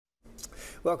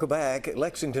Welcome back.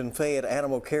 Lexington-Fayette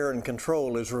Animal Care and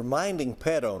Control is reminding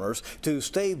pet owners to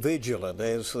stay vigilant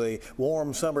as the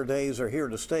warm summer days are here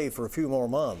to stay for a few more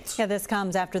months. Yeah, this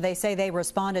comes after they say they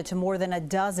responded to more than a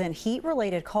dozen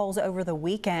heat-related calls over the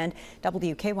weekend.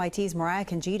 WKYT's Mariah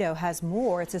Congito has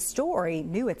more. It's a story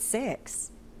new at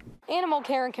 6. Animal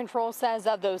Care and Control says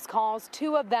of those calls,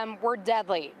 2 of them were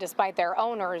deadly, despite their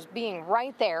owners being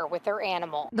right there with their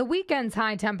animal. The weekend's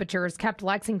high temperatures kept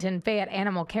Lexington-Fayette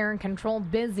Animal Care and Control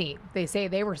busy. They say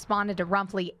they responded to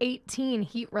roughly 18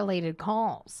 heat-related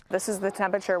calls. This is the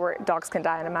temperature where dogs can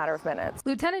die in a matter of minutes.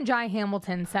 Lieutenant Jai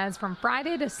Hamilton says from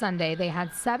Friday to Sunday, they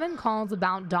had 7 calls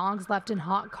about dogs left in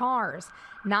hot cars,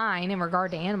 9 in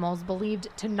regard to animals believed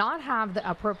to not have the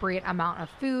appropriate amount of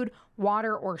food,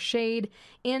 water, or shade,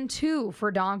 and 2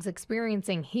 for dogs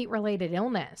experiencing heat-related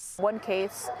illness. One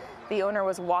case, the owner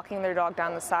was walking their dog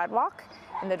down the sidewalk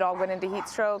and the dog went into heat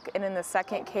stroke. And in the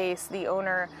second case, the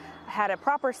owner had a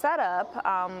proper setup,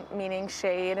 meaning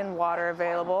shade and water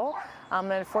available.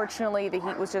 Unfortunately, the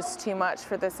heat was just too much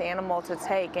for this animal to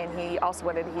take, and he also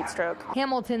went into heat stroke.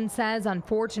 Hamilton says,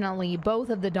 unfortunately, both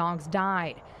of the dogs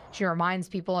died. She reminds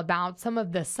people about some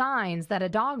of the signs that a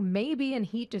dog may be in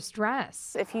heat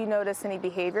distress. If you notice any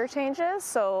behavior changes,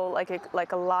 so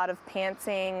like a lot of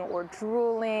panting or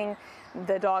drooling,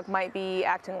 the dog might be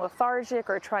acting lethargic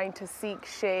or trying to seek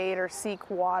shade or seek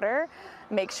water,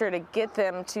 make sure to get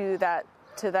them to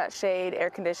that shade, air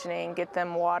conditioning, get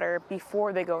them water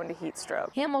before they go into heat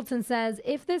stroke. Hamilton says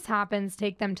if this happens,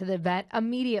 take them to the vet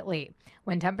immediately.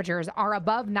 When temperatures are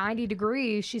above 90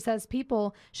 degrees, she says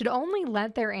people should only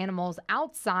let their animals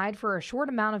outside for a short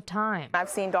amount of time. I've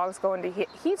seen dogs go into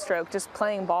heat stroke just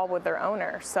playing ball with their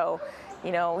owner. So,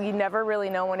 you know, you never really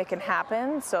know when it can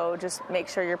happen, so just make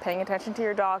sure you're paying attention to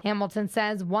your dog. Hamilton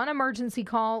says one emergency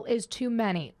call is too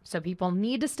many, so people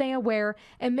need to stay aware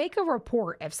and make a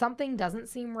report if something doesn't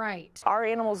seem right. Our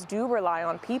animals do rely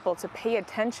on people to pay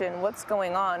attention, what's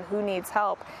going on, who needs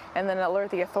help, and then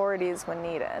alert the authorities when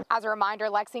needed. As a reminder,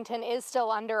 Lexington is still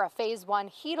under a Phase 1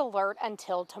 heat alert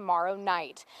until tomorrow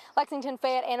night.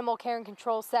 Lexington-Fayette Animal Care and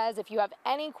Control says if you have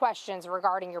any questions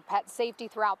regarding your pet's safety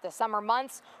throughout the summer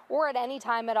months or at any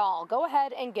time at all, go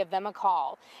ahead and give them a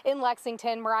call. In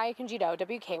Lexington, Mariah Congito,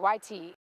 WKYT.